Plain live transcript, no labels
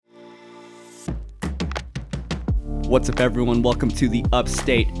What's up, everyone? Welcome to the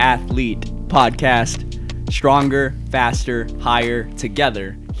Upstate Athlete Podcast. Stronger, faster, higher,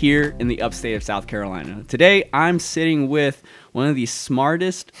 together here in the upstate of South Carolina. Today, I'm sitting with one of the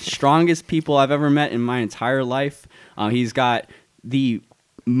smartest, strongest people I've ever met in my entire life. He's got the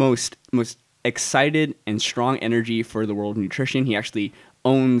most excited and strong energy for the world of nutrition. He actually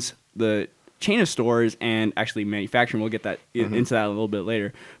owns the chain of stores and actually manufacturing. We'll get that into that a little bit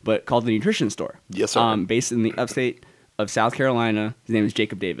later, but called the Nutrition Store. Yes, sir. Based in the upstate of South Carolina. His name is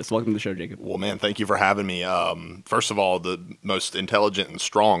Jakob Davis. Welcome to the show, Jakob. Well, man, thank you for having me. First of all, the most intelligent and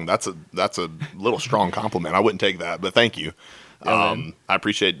strong. That's a little strong compliment. I wouldn't take that, but thank you. I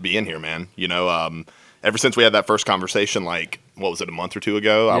appreciate being here, man. You know, ever since we had that first conversation, like, what was it, a month or two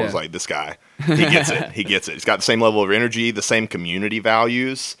ago? I was like, this guy, he gets it. He gets it. He's got the same level of energy, the same community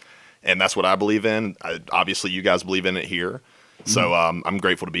values, and that's what I believe in. Obviously, you guys believe in it here. So I'm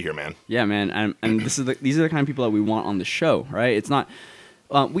grateful to be here, man. Yeah, man, and these are the kind of people that we want on the show, right? It's not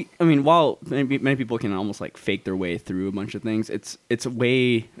while many people can almost like fake their way through a bunch of things, it's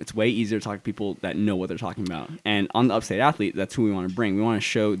way easier to talk to people that know what they're talking about. And on the Upstate Athlete, that's who we want to bring. We want to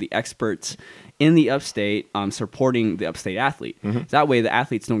show the experts in the Upstate supporting the Upstate Athlete. So that way, the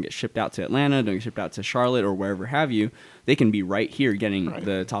athletes don't get shipped out to Atlanta, don't get shipped out to Charlotte or wherever have you. They can be right here getting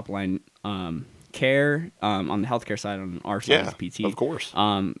the top line care on the healthcare side, on our side as PT, of course,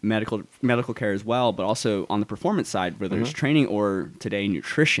 medical care as well, but also on the performance side, whether it's training or today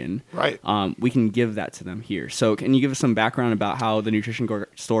nutrition, right? We can give that to them here. So can you give us some background about how the Nutrition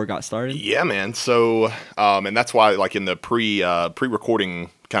Store got started? Yeah, man. So and that's why, like, in the pre-recording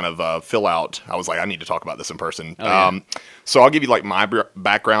kind of fill out, I was like, I need to talk about this in person. So I'll give you like my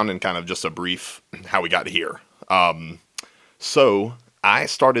background and kind of just a brief how we got to here. So I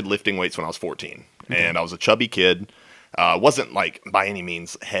started lifting weights when I was 14, and I was a chubby kid. Wasn't like by any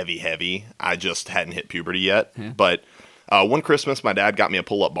means heavy. I just hadn't hit puberty yet. Yeah. But one Christmas, my dad got me a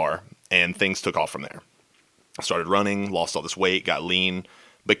pull-up bar, and things took off from there. I started running, lost all this weight, got lean,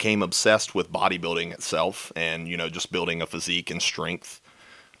 became obsessed with bodybuilding itself, and just building a physique and strength.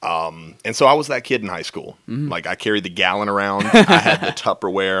 And so I was that kid in high school. Like, I carried the gallon around. I had the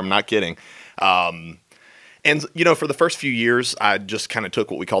Tupperware. I'm not kidding. And, for the first few years, I just kind of took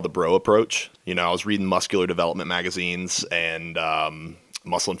what we call the bro approach. I was reading muscular development magazines and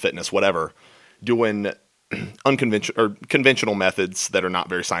muscle and fitness, whatever, doing conventional methods that are not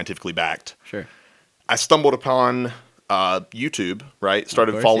very scientifically backed. Sure. I stumbled upon YouTube, right?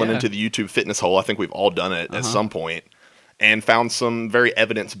 Started falling into the YouTube fitness hole. I think we've all done it at some point, and found some very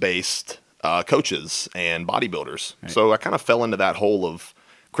evidence-based coaches and bodybuilders. Right. So I kind of fell into that hole of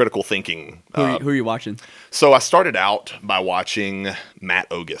critical thinking. Who are you watching? So I started out by watching Matt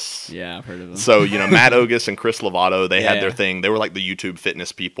Ogus. Yeah, I've heard of him. So, Matt Ogus and Chris Lovato, they had their thing. They were like the YouTube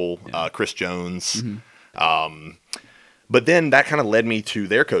fitness people, Chris Jones. But then that kind of led me to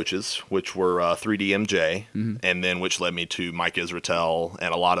their coaches, which were 3DMJ, and then which led me to Mike Israetel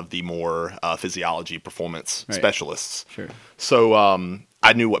and a lot of the more physiology performance specialists. Sure. So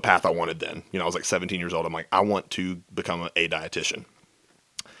I knew what path I wanted then. I was like 17 years old. I'm like, I want to become a dietitian.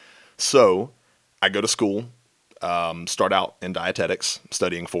 So I go to school, start out in dietetics,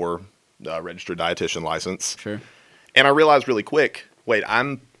 studying for a registered dietitian license. Sure. And I realized really quick,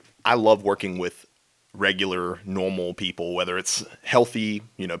 I love working with regular, normal people, whether it's healthy,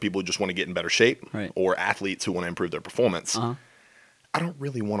 people who just want to get in better shape, or athletes who want to improve their performance. I don't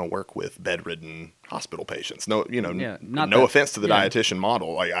really want to work with bedridden hospital patients. No, no offense to the dietitian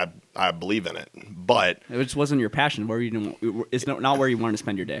model. Like, I believe in it, but it just wasn't your passion. It's not where you wanted to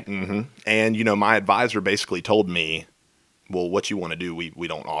spend your day. And my advisor basically told me, well, what you want to do, we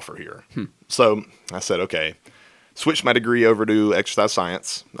don't offer here. So I said, okay, switched my degree over to exercise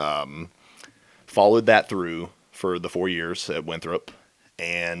science. Followed that through for the 4 years at Winthrop,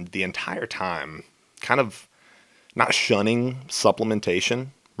 and the entire time kind of not shunning supplementation,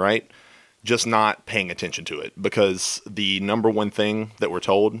 right? Just not paying attention to it, because the number one thing that we're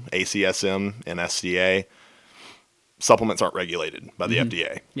told, ACSM and SCA, supplements aren't regulated by the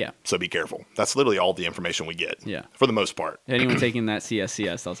FDA. Yeah. So be careful. That's literally all the information we get. Yeah. For the most part. Anyone taking that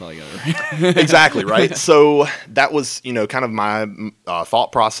CSCS, that's all you got. Exactly, right? So that was, kind of my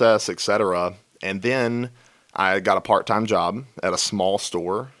thought process, etc. And then I got a part-time job at a small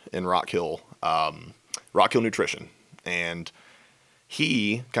store in Rock Hill Nutrition. And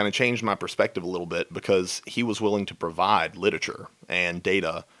he kind of changed my perspective a little bit, because he was willing to provide literature and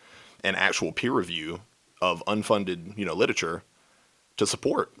data and actual peer review of unfunded, literature to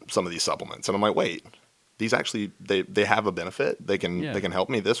support some of these supplements. And I'm like, wait, these actually, they have a benefit. They can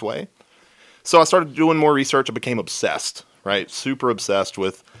help me this way. So I started doing more research. I became obsessed, right? Super obsessed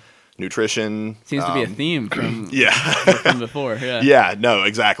with nutrition. Seems to be a theme from Yeah. from before. Yeah. Yeah, no,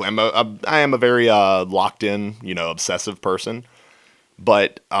 exactly. I am a very locked in, obsessive person.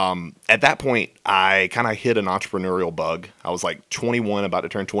 But at that point, I kind of hit an entrepreneurial bug. I was like 21, about to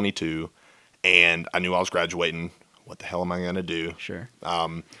turn 22, and I knew I was graduating. What the hell am I going to do? Sure.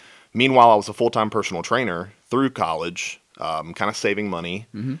 Meanwhile, I was a full-time personal trainer through college, kind of saving money,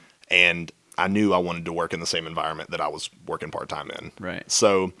 and I knew I wanted to work in the same environment that I was working part-time in. Right.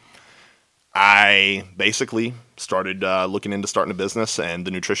 So I basically started looking into starting a business, and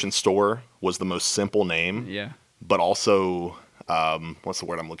the Nutrition Store was the most simple name. Yeah. But also, what's the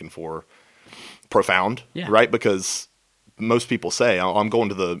word I'm looking for? Profound, Yeah. right? Because most people say, I'm going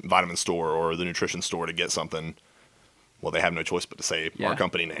to the vitamin store or the nutrition store to get something. Well, they have no choice but to say our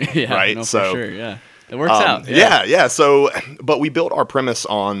company name, Yeah, right? no, So, for sure, yeah. It works out. Yeah. So, but we built our premise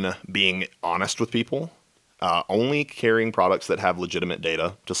on being honest with people, only carrying products that have legitimate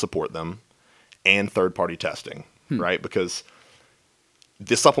data to support them, and third-party testing, right? Because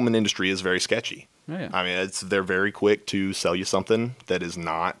the supplement industry is very sketchy. Oh, yeah. I mean, they're very quick to sell you something that is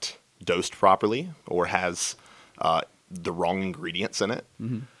not dosed properly or has the wrong ingredients in it,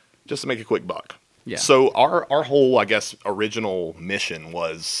 just to make a quick buck. Yeah. So our whole, I guess, original mission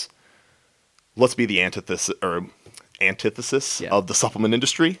was, let's be the antithesis of the supplement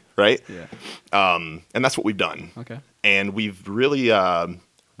industry, right? Yeah. And that's what we've done. Okay. And we've really, I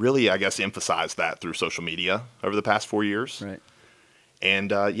guess, emphasized that through social media over the past 4 years. Right.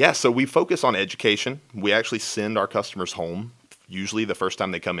 And so we focus on education. We actually send our customers home, usually the first time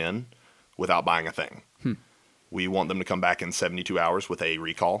they come in, without buying a thing. We want them to come back in 72 hours with a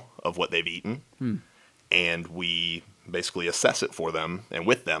recall of what they've eaten. And we basically assess it for them and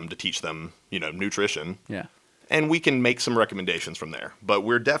with them to teach them, nutrition. Yeah. And we can make some recommendations from there. But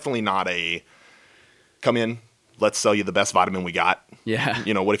we're definitely not come in, let's sell you the best vitamin we got. Yeah.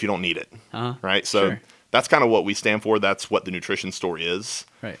 What if you don't need it? Right? So Sure. that's kind of what we stand for. That's what the Nutrition Store is.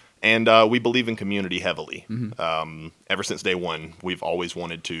 Right. And we believe in community heavily. Ever since day one, we've always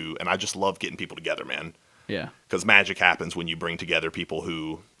wanted to, and I just love getting people together, man. Yeah. Because magic happens when you bring together people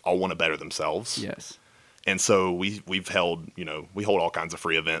who all want to better themselves. Yes. And so we've held, we hold all kinds of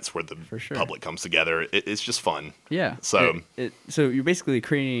free events where the sure. public comes together. It's just fun. Yeah. So so you're basically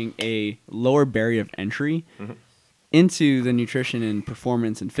creating a lower barrier of entry into the nutrition and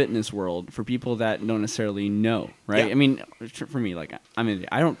performance and fitness world for people that don't necessarily know, right? Yeah. I mean, for me, like, I mean,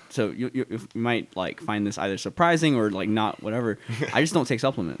 I don't. So you might like find this either surprising or like not, whatever. I just don't take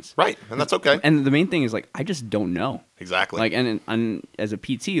supplements, right, and that's okay. And the main thing is like I just don't know. Exactly. Like, and as a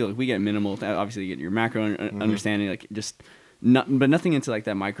PT, like we get minimal. Obviously, you get your macro understanding, like just. But nothing into like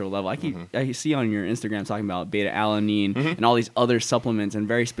that micro level. I see on your Instagram talking about beta alanine and all these other supplements, and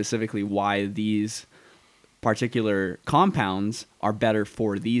very specifically why these particular compounds are better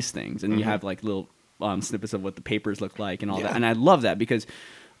for these things. And you have like little snippets of what the papers look like and all that. And I love that because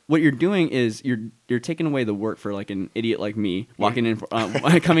what you're doing is you're taking away the work for like an idiot like me walking in,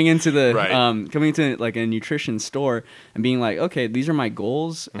 coming into the coming into like a nutrition store and being like, okay, these are my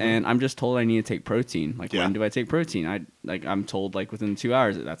goals, and I'm just told I need to take protein. Like, when do I take protein? I'm told like within 2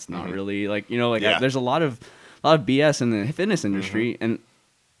 hours. That's not really like there's a lot of BS in the fitness industry, and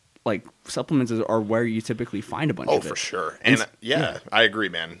like supplements are where you typically find a bunch of it. Oh, for sure. And I agree,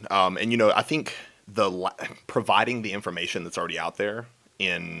 man. And I think providing the information that's already out there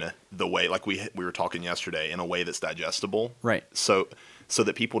in the way, like we were talking yesterday, in a way that's digestible, right? So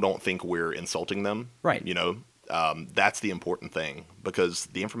that people don't think we're insulting them, right? That's the important thing, because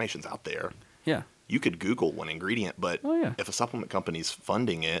the information's out there. Yeah. You could Google one ingredient, but if a supplement company's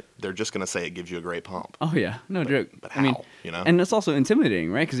funding it, they're just going to say it gives you a great pump. Oh yeah, no joke. But how? And it's also intimidating,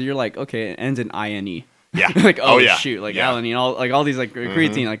 right? Because you're like, okay, it ends in INE. Yeah. Like, shoot, like alanine, all these like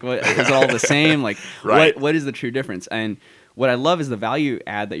creatine, like what is it all the same? Like, what is the true difference? And what I love is the value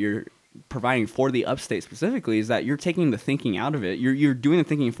add that you're providing for the Upstate specifically is that you're taking the thinking out of it. You're doing the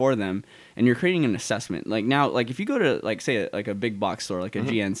thinking for them, and you're creating an assessment. Like now, like if you go to like say a big box store like a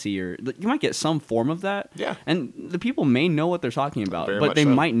GNC, or you might get some form of that. Yeah. And the people may know what they're talking about, but they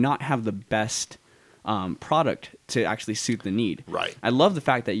might not have the best product to actually suit the need. Right. I love the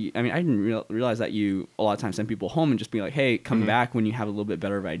fact that I didn't realize that you a lot of times send people home and just be like, hey, come back when you have a little bit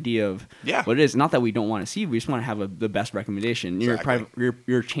better of idea of what it is. Not that we don't want to see, we just want to have the best recommendation. Exactly.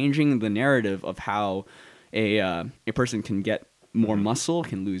 You're changing the narrative of how a person can get more muscle,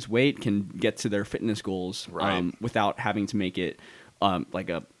 can lose weight, can get to their fitness goals without having to make it like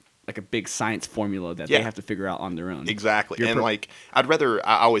a big science formula that they have to figure out on their own. Exactly. And I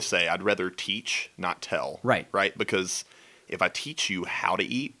always say I'd rather teach, not tell. Right. Right. Because if I teach you how to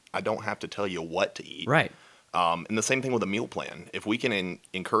eat, I don't have to tell you what to eat. Right. And the same thing with a meal plan. If we can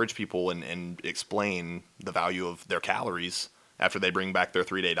encourage people and explain the value of their calories after they bring back their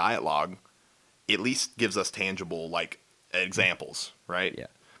 3-day diet log, it at least gives us tangible like examples, right? Yeah.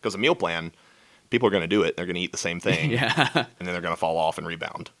 Because a meal plan, people are going to do it. They're going to eat the same thing, Yeah. and then they're going to fall off and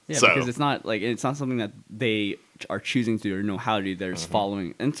rebound. Yeah, so, because it's not something that they are choosing to do or know how to do. They're just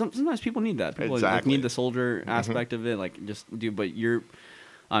following, and sometimes people need that. People like, need the soldier aspect of it, like just do. But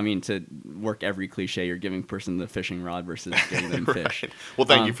to work every cliche, you're giving person the fishing rod versus giving them fish. Well,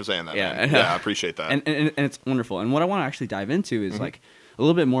 thank you for saying that. Yeah, man. I appreciate that. And it's wonderful. And what I want to actually dive into is like a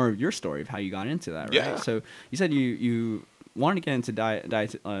little bit more of your story of how you got into that. Right. Yeah. So you said you wanted to get into diet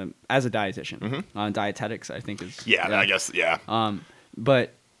as a dietitian. Dietetics, I think is. Yeah, I guess. Yeah.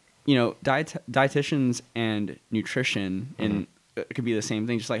 But dietitians and nutrition and it could be the same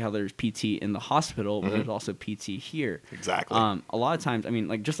thing, just like how there's PT in the hospital, but there's also PT here. Exactly. A lot of times, I mean,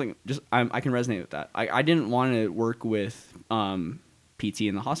 I can resonate with that. I didn't want to work with PT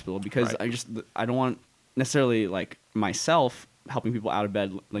in the hospital because I don't want necessarily like myself helping people out of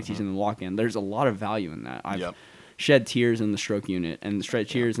bed, like teaching them to walk in. There's a lot of value in that. I've shed tears in the stroke unit and shed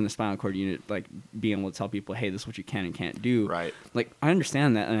tears in the spinal cord unit, like being able to tell people, hey, this is what you can and can't do. Right. Like, I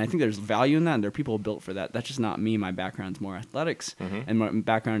understand that, and I think there's value in that, and there are people built for that. That's just not me. My background's more athletics, and my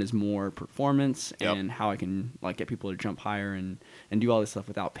background is more performance and how I can like get people to jump higher and do all this stuff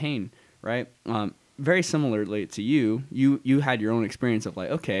without pain, right? Very similarly to you had your own experience of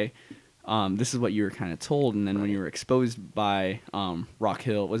like, okay, this is what you were kind of told, and then when you were exposed by Rock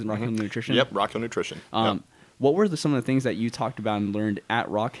Hill, was it Rock Hill Nutrition? Yep, Rock Hill Nutrition. What were some of the things that you talked about and learned at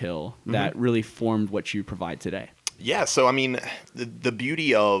Rock Hill that really formed what you provide today? Yeah, so I mean, the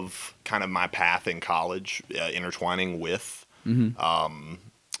beauty of kind of my path in college, intertwining with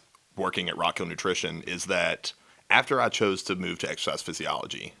working at Rock Hill Nutrition, is that after I chose to move to exercise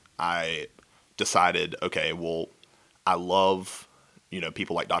physiology, I decided, okay, well, I love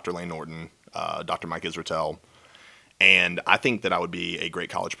people like Dr. Lane Norton, Dr. Mike Israetel. And I think that I would be a great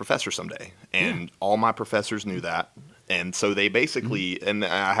college professor someday. And all my professors knew that. And so they basically, and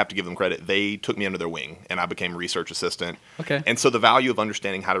I have to give them credit, they took me under their wing and I became a research assistant. Okay. And so the value of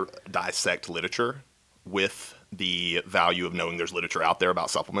understanding how to dissect literature with the value of knowing there's literature out there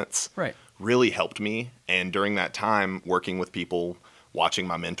about supplements really helped me. And during that time, working with people, watching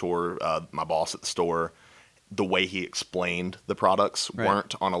my mentor, my boss at the store, the way he explained the products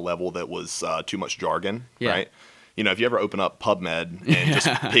weren't on a level that was too much jargon, right? If you ever open up PubMed and just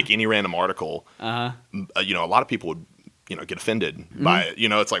pick any random article, a lot of people would, get offended by it.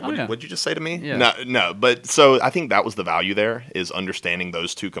 It's like, what'd you just say to me? Yeah. No. But so I think that was the value there, is understanding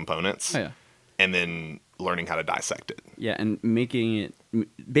those two components and then learning how to dissect it. Yeah, and making it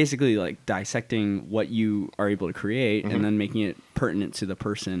basically like dissecting what you are able to create and then making it pertinent to the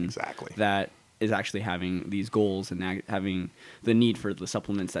person that is actually having these goals and having the need for the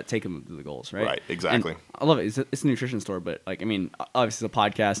supplements that take them to the goals, right? Right, exactly. And I love it. It's a nutrition store, but like, I mean, obviously it's a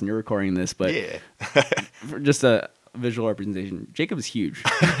podcast and you're recording this, but for just a visual representation, Jacob is huge.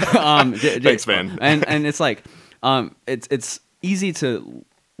 Thanks, man. And it's like, it's easy to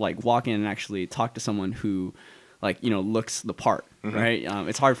like walk in and actually talk to someone who like, looks the part, right?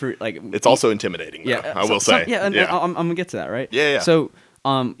 It's hard for like, it's also intimidating. Though, I will say. And I'm gonna get to that, right? Yeah. So,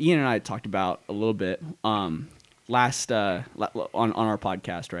 Ian and I talked about a little bit last on our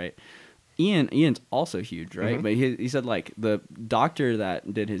podcast, right? Ian's also huge, right? But he said like the doctor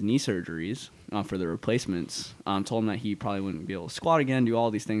that did his knee surgeries for the replacements told him that he probably wouldn't be able to squat again, do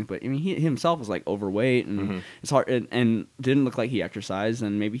all these things. But I mean, he himself was like overweight and it's hard and didn't look like he exercised,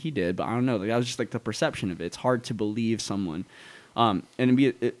 and maybe he did, but I don't know. Like, that was just like the perception of it. It's hard to believe someone, and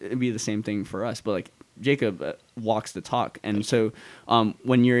it'd be the same thing for us. But like, Jacob walks the talk, and so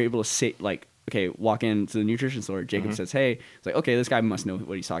when you're able to say like, okay, walk into the nutrition store, Jacob says, hey, it's like, okay, this guy must know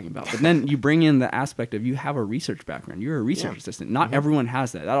what he's talking about. But then you bring in the aspect of you have a research background. You're a research assistant. Not everyone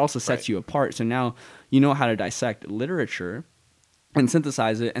has that. That also sets you apart. So now you know how to dissect literature and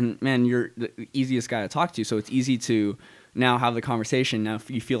synthesize it. And man, you're the easiest guy to talk to. So it's easy to now have the conversation. Now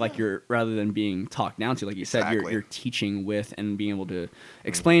you feel like you're, rather than being talked down to, like you said, you're teaching with and being able to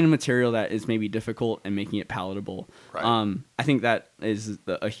explain a material that is maybe difficult and making it palatable. Right. I think that is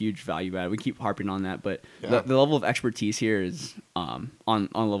a huge value add. We keep harping on that, but the level of expertise here is on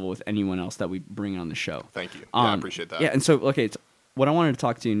level with anyone else that we bring on the show. Thank you. I appreciate that. Yeah, and so what I wanted to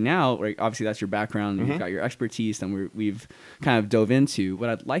talk to you now, right, obviously that's your background, you've got your expertise, and we've kind of dove into. What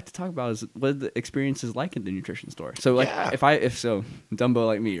I'd like to talk about is what the experience is like at the nutrition store. So like, if so, Dumbo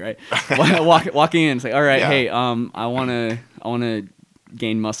like me, right, walking in, it's like, all right, hey, I want to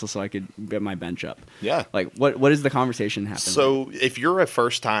gain muscle so I could get my bench up. Yeah. Like what is the conversation happen? So if you're a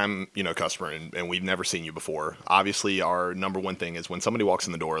first time, customer and we've never seen you before, obviously our number one thing is when somebody walks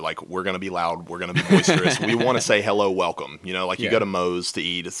in the door, like we're going to be loud, we're going to be boisterous. We want to say hello, welcome. You go to Moe's to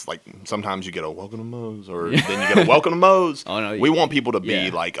eat. It's like sometimes you get a welcome to Moe's or then you get a welcome to Moe's. Oh, no, we want people to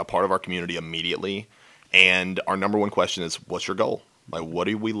be like a part of our community immediately. And our number one question is, what's your goal? Like, what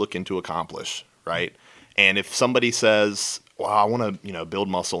are we looking to accomplish? Right. And if somebody says, well, I want to, build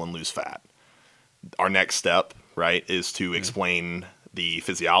muscle and lose fat, our next step, right, is to explain the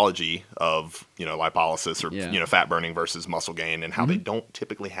physiology of, lipolysis or, fat burning versus muscle gain and how they don't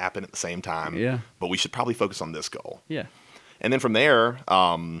typically happen at the same time. Yeah. But we should probably focus on this goal. Yeah. And then from there,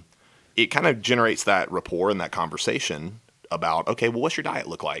 it kind of generates that rapport and that conversation about, okay, well, what's your diet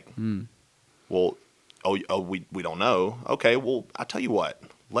look like? Well, we don't know. Okay, well, I'll tell you what.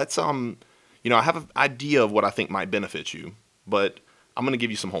 Let's I have an idea of what I think might benefit you, but I'm going to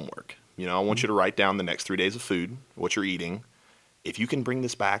give you some homework. I want you to write down the next 3 days of food, what you're eating. If you can bring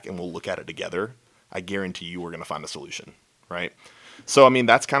this back and we'll look at it together, I guarantee you we're going to find a solution, right? So,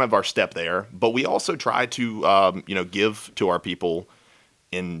 that's kind of our step there. But we also try to, give to our people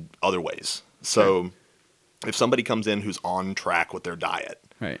in other ways. So if somebody comes in who's on track with their diet,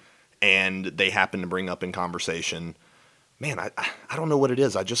 right, and they happen to bring up in conversation, man, I don't know what it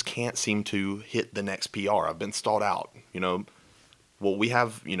is. I just can't seem to hit the next PR. I've been stalled out, Well, we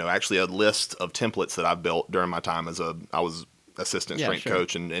have, actually a list of templates that I've built during my time I was assistant strength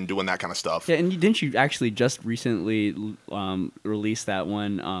coach and doing that kind of stuff. Yeah, and didn't you actually just recently release that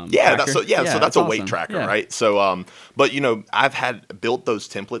one? So that's a weight tracker, right? So, but I've built those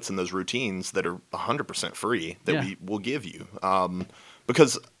templates and those routines that are 100% free that we will give you,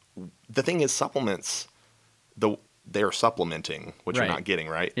 because the thing is, supplements, they're supplementing what you're not getting,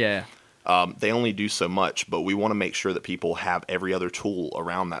 right? Yeah. They only do so much, but we want to make sure that people have every other tool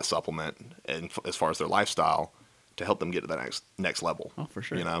around that supplement, and as far as their lifestyle, to help them get to that next level. Oh, for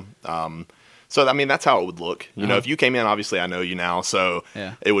sure. So that's how it would look. If you came in, obviously I know you now, so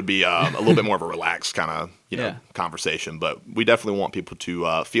it would be a little bit more of a relaxed kind of conversation. But we definitely want people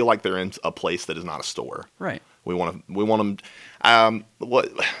to feel like they're in a place that is not a store. Right. We want them.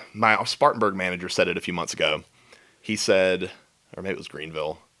 What my Spartanburg manager said it a few months ago. He said, or maybe it was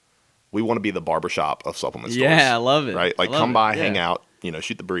Greenville, we want to be the barbershop of supplement stores. Yeah, I love it. Right? Like, come by, hang out,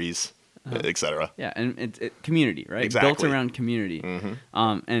 shoot the breeze, etc. Yeah, and it's community, right? Exactly. Built around community.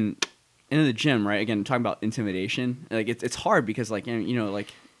 And in the gym, right? Again, talking about intimidation, like it's hard because, like,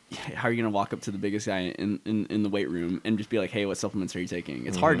 like, how are you gonna walk up to the biggest guy in the weight room and just be like, hey, what supplements are you taking?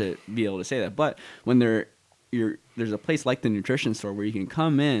 It's hard to be able to say that, but when there's a place like the Nutrition Store where you can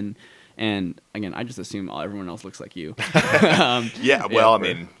come in. And again, I just assume everyone else looks like you. Isaac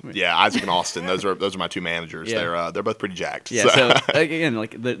and Austin, those are my two managers. Yeah. They're both pretty jacked. Yeah. So again,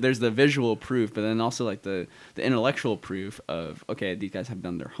 like there's the visual proof, but then also like the intellectual proof of, okay, these guys have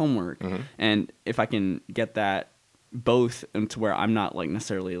done their homework, and if I can get that both into where I'm not like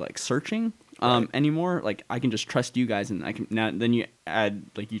necessarily like searching anymore, like I can just trust you guys, and I can then you add,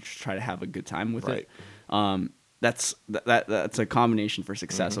 like, you try to have a good time with it. That's a combination for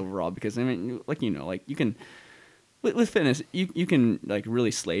success overall, because like you can with fitness you can like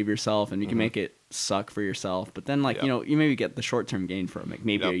really slave yourself and you can make it suck for yourself, but then like you maybe get the short-term gain from like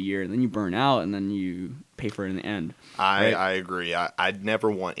maybe a year, and then you burn out and then you pay for it in the end. I agree. I'd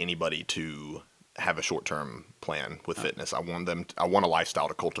never want anybody to have a short-term plan with fitness. I want a lifestyle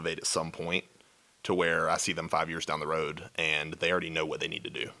to cultivate at some point, to where I see them 5 years down the road and they already know what they need to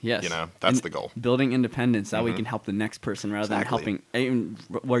do. Yes. That's the goal. Building independence, that way you can help the next person rather than helping, even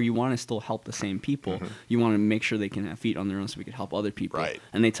where you want to still help the same people. You want to make sure they can have feet on their own so we can help other people. Right.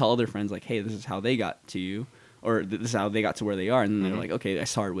 And they tell other friends like, hey, this is how they got to you, or this is how they got to where they are. And then they're like, okay, I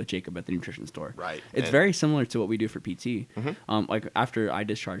started with Jacob at the Nutrition Store. Right. It's very similar to what we do for PT. Like after I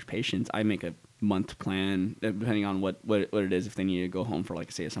discharge patients, I make a month plan, depending on what it is. If they need to go home for,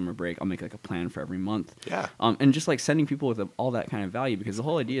 like, say, a summer break, I'll make like a plan for every month. Yeah. And just like sending people with all that kind of value, because the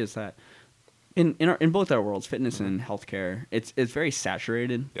whole idea is that in both our worlds, fitness and healthcare, it's very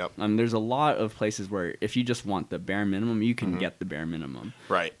saturated. Yep. There's a lot of places where if you just want the bare minimum, you can get the bare minimum.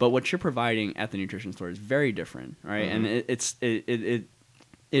 Right. But what you're providing at the Nutrition Store is very different, right? And it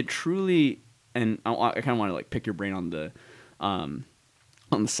truly, and I kind of want to like pick your brain on the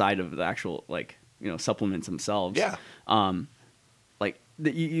side of the actual, like, supplements themselves. Yeah.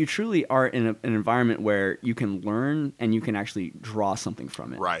 You truly are in an environment where you can learn and you can actually draw something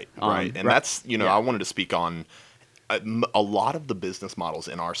from it. Right. And that's, I wanted to speak on a lot of the business models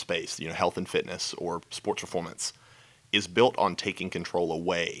in our space, health and fitness or sports performance, is built on taking control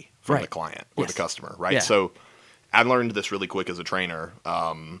away from the client or the customer, right? Yeah. So I learned this really quick as a trainer.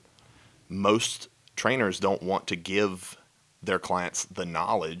 Most trainers don't want to give their clients the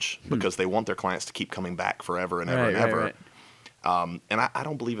knowledge because they want their clients to keep coming back forever and ever and ever. Right. And I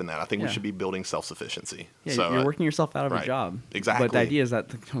don't believe in that. I think we should be building self-sufficiency. Yeah, so, you're working yourself out of a job. Exactly. But the idea is that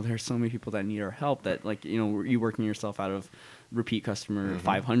there's so many people that need our help that, like, you working yourself out of repeat customer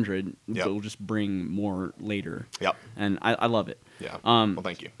 500 will just bring more later. Yep. And I love it. Yeah. Well,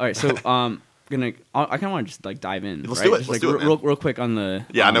 thank you. All right. So I kind of want to just like dive in. Let's do it. Just, do it, real quick on the.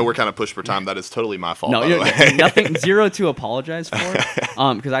 Yeah, I know we're kind of pushed for time. That is totally my fault. No, by the way. nothing. Zero to apologize for.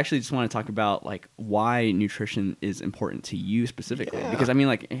 Because I actually just want to talk about like why nutrition is important to you specifically. Yeah. Because I mean,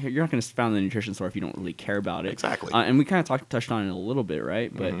 like, you're not going to found the nutrition store if you don't really care about it. Exactly. And we kind of touched on it a little bit,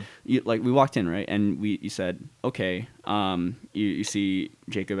 right? But like we walked in, right, and you said, okay, you see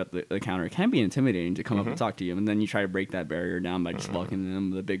Jacob at the counter. It can be intimidating to come up and talk to you, and then you try to break that barrier down by just welcoming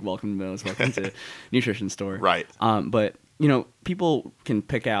them, the big welcome bells, welcome to nutrition store. Right. But people can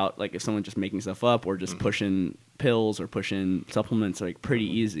pick out like if someone's just making stuff up or just pushing pills or pushing supplements like pretty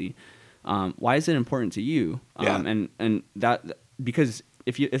easy. Why is it important to you? And that because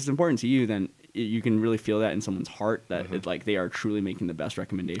if it's important to you, then you can really feel that in someone's heart that it's like they are truly making the best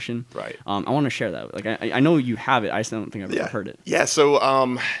recommendation. Right. I want to share that. Like I know you have it. I just don't think I've ever heard it. Yeah. So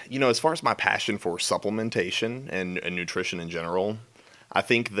as far as my passion for supplementation and nutrition in general, I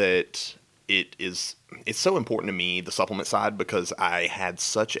think that it's so important to me, the supplement side, because I had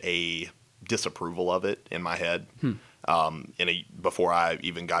such a disapproval of it in my head before I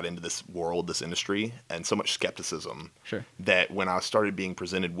even got into this world, this industry, and so much skepticism that when I started being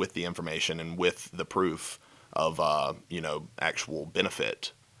presented with the information and with the proof of actual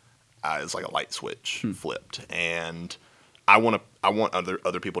benefit, it's like a light switch flipped. And I want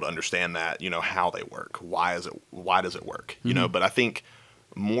other people to understand that, how they work. Why does it work? But I think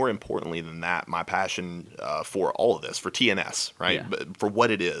more importantly than that, my passion for all of this, for TNS, right? Yeah. But for what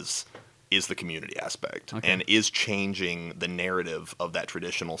it is the community aspect and is changing the narrative of that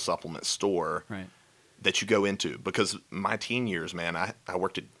traditional supplement store that you go into. Because my teen years, man, I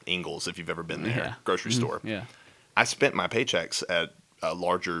worked at Ingles, if you've ever been there, grocery store. Yeah. I spent my paychecks at a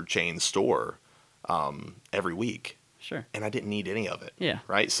larger chain store every week. Sure. And I didn't need any of it. Yeah.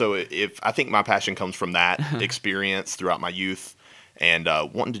 Right? So I think my passion comes from that experience throughout my youth and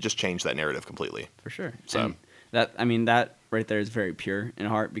wanting to just change that narrative completely. For sure. So and that right there is very pure in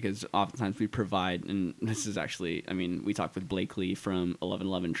heart, because oftentimes we provide, and this is actually, we talked with Blakely from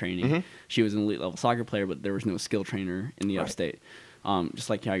 1111 training. She was an elite level soccer player, but there was no skill trainer in the Upstate. Just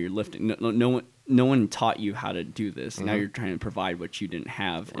like how you're lifting. No one taught you how to do this. Now you're trying to provide what you didn't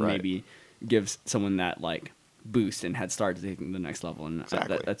have and maybe give someone that like boost and head start to taking the next level. And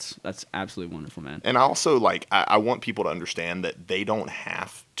that's absolutely wonderful, man. And I also I want people to understand that they don't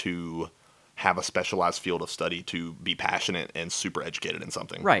have to have a specialized field of study to be passionate and super educated in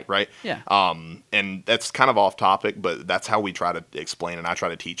something. Right. Yeah. And that's kind of off topic, but that's how we try to explain, and I try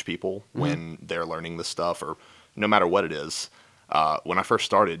to teach people when they're learning this stuff, or no matter what it is. When I first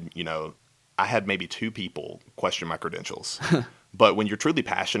started, I had maybe 2 people question my credentials. But when you're truly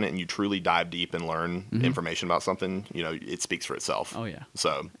passionate and you truly dive deep and learn information about something, it speaks for itself. Oh, yeah.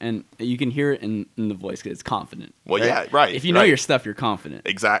 So, and you can hear it in the voice because it's confident. Well, yeah, right. If you know your stuff, you're confident.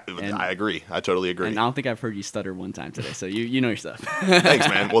 Exactly. And I agree. I totally agree. And I don't think I've heard you stutter one time today, so you know your stuff. Thanks,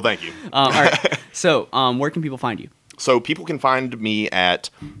 man. Well, thank you. All right. So, where can people find you? So people can find me at,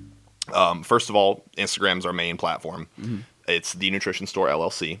 first of all, Instagram's our main platform. It's the Nutrition Store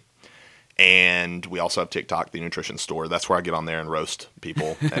LLC. And we also have TikTok, the Nutrition Store. That's where I get on there and roast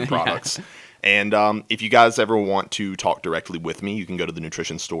people and products. And if you guys ever want to talk directly with me, you can go to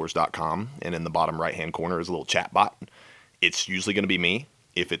thenutritionstores.com. And in the bottom right-hand corner is a little chat bot. It's usually going to be me.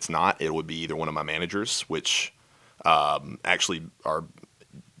 If it's not, it would be either one of my managers, which actually are,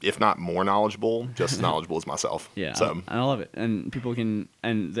 if not more knowledgeable, just as knowledgeable as myself. Yeah, so I love it. And people can,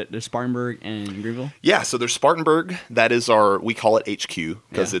 and there's Spartanburg and Greenville? Yeah, so there's Spartanburg. That is we call it HQ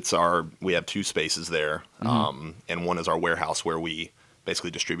because we have 2 spaces there. And one is our warehouse where we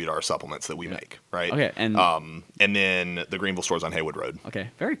basically distribute our supplements that we make, right? Okay, and then the Greenville store's on Haywood Road. Okay,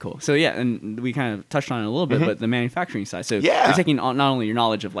 very cool. So yeah, and we kind of touched on it a little bit, but the manufacturing side. So yeah, you're taking not only your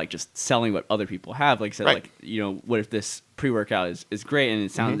knowledge of like just selling what other people have, like I said, like what if this pre-workout is great and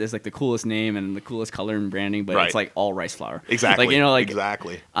it sounds it's like the coolest name and the coolest color and branding, but it's like all rice flour. Exactly. Like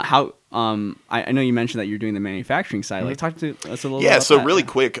exactly. How I know you mentioned that you're doing the manufacturing side. Like talk to us a little bit about that. Really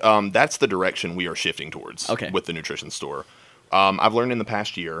quick, that's the direction we are shifting towards with the Nutrition Store. I've learned in the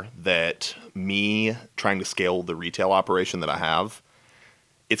past year that me trying to scale the retail operation that I have,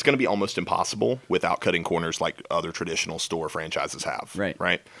 it's going to be almost impossible without cutting corners like other traditional store franchises have.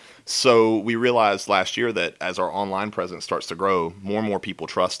 Right. So we realized last year that as our online presence starts to grow, more and more people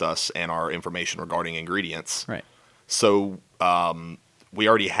trust us and our information regarding ingredients. Right. So we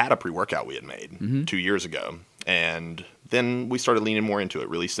already had a pre-workout we had made 2 years ago. And then we started leaning more into it,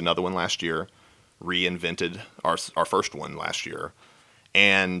 released another one last year, reinvented our first one last year.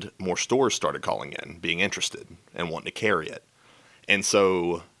 And more stores started calling in, being interested and wanting to carry it. And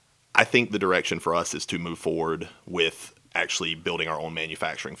so I think the direction for us is to move forward with actually building our own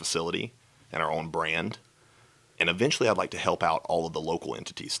manufacturing facility and our own brand. And eventually I'd like to help out all of the local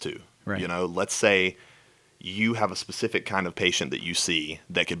entities too. Right. Let's say you have a specific kind of patient that you see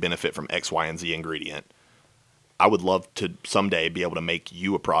that could benefit from X, Y, and Z ingredient. I would love to someday be able to make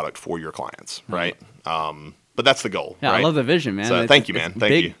you a product for your clients, right? But that's the goal. Yeah, right? I love the vision, man. So thank you, man.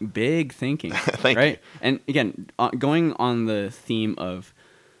 Thank you. Big thinking. Thank right? you. And again, going on the theme of,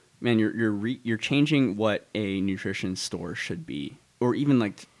 man, you're changing what a nutrition store should be, or even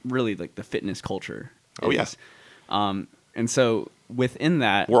like really like the fitness culture. Oh yes. And so within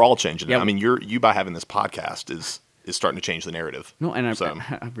that, we're all changing it. Yeah, I mean, you by having this podcast is starting to change the narrative. No, and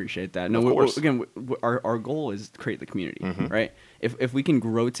I appreciate that. No, of course. Again, our goal is to create the community, right? If we can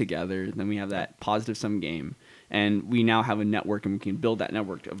grow together, then we have that positive sum game, and we now have a network, and we can build that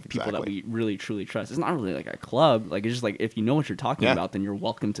network of people that we really truly trust. It's not really like a club. Like, it's just like, if you know what you're talking about, then you're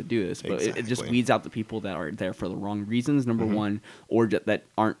welcome to do this. But it just weeds out the people that are there for the wrong reasons, number one, or that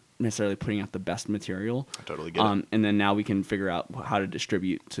aren't necessarily putting out the best material. I totally get it. And then now we can figure out how to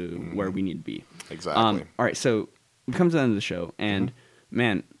distribute to where we need to be. Exactly. All right, so we come to the end of the show, and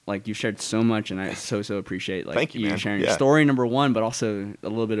man, like, you shared so much, and I so appreciate like Thank you, man. sharing your story, number one, but also a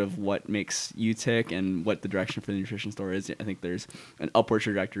little bit of what makes you tick and what the direction for the nutrition store is. I think there's an upward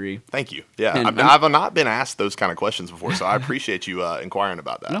trajectory. Thank you. Yeah, I've not been asked those kind of questions before, so I appreciate you inquiring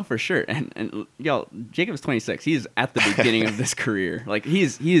about that. No, for sure. And y'all, Jacob's 26. He's at the beginning of this career. Like,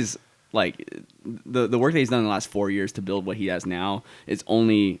 he's like, the work that he's done in the last 4 years to build what he has now, it's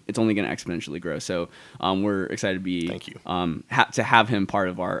only going to exponentially grow. So we're excited to be Thank you. To have him part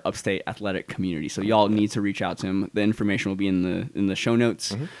of our Upstate athletic community. So y'all need to reach out to him. The information will be in the show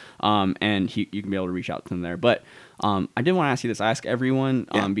notes, and you can be able to reach out to him there. But I did want to ask you this. I ask everyone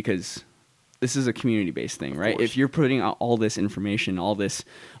because this is a community-based thing, right? If you're putting out all this information, all this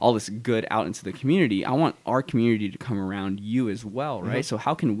good out into the community, I want our community to come around you as well, right? So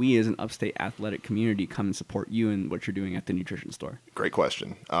how can we as an Upstate athletic community come and support you in what you're doing at the nutrition store? Great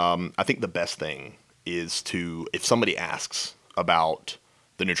question. I think the best thing is if somebody asks about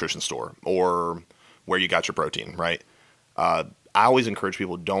the nutrition store or where you got your protein, right? I always encourage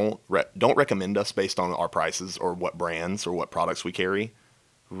people, don't recommend us based on our prices or what brands or what products we carry.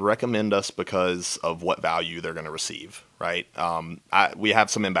 Recommend us because of what value they're going to receive, right? We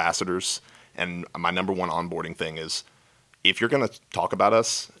have some ambassadors, and my number one onboarding thing is, if you're going to talk about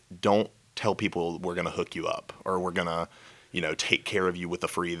us, don't tell people we're going to hook you up or we're going to, take care of you with the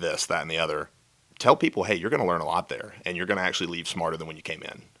free this, that, and the other. Tell people, hey, you're going to learn a lot there, and you're going to actually leave smarter than when you came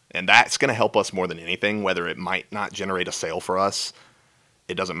in. And that's going to help us more than anything, whether it might not generate a sale for us.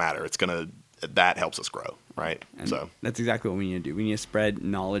 It doesn't matter. That helps us grow, right? And so that's exactly what we need to do. We need to spread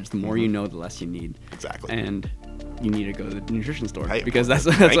knowledge. The more you know, the less you need. Exactly. And you need to go to the nutrition store because that's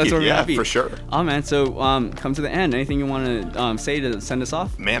where we're going to be. For sure. Oh, man. So come to the end. Anything you want to say to send us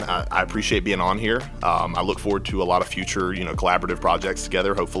off? Man, I appreciate being on here. I look forward to a lot of future, collaborative projects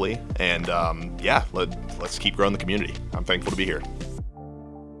together, hopefully. And let's keep growing the community. I'm thankful to be here.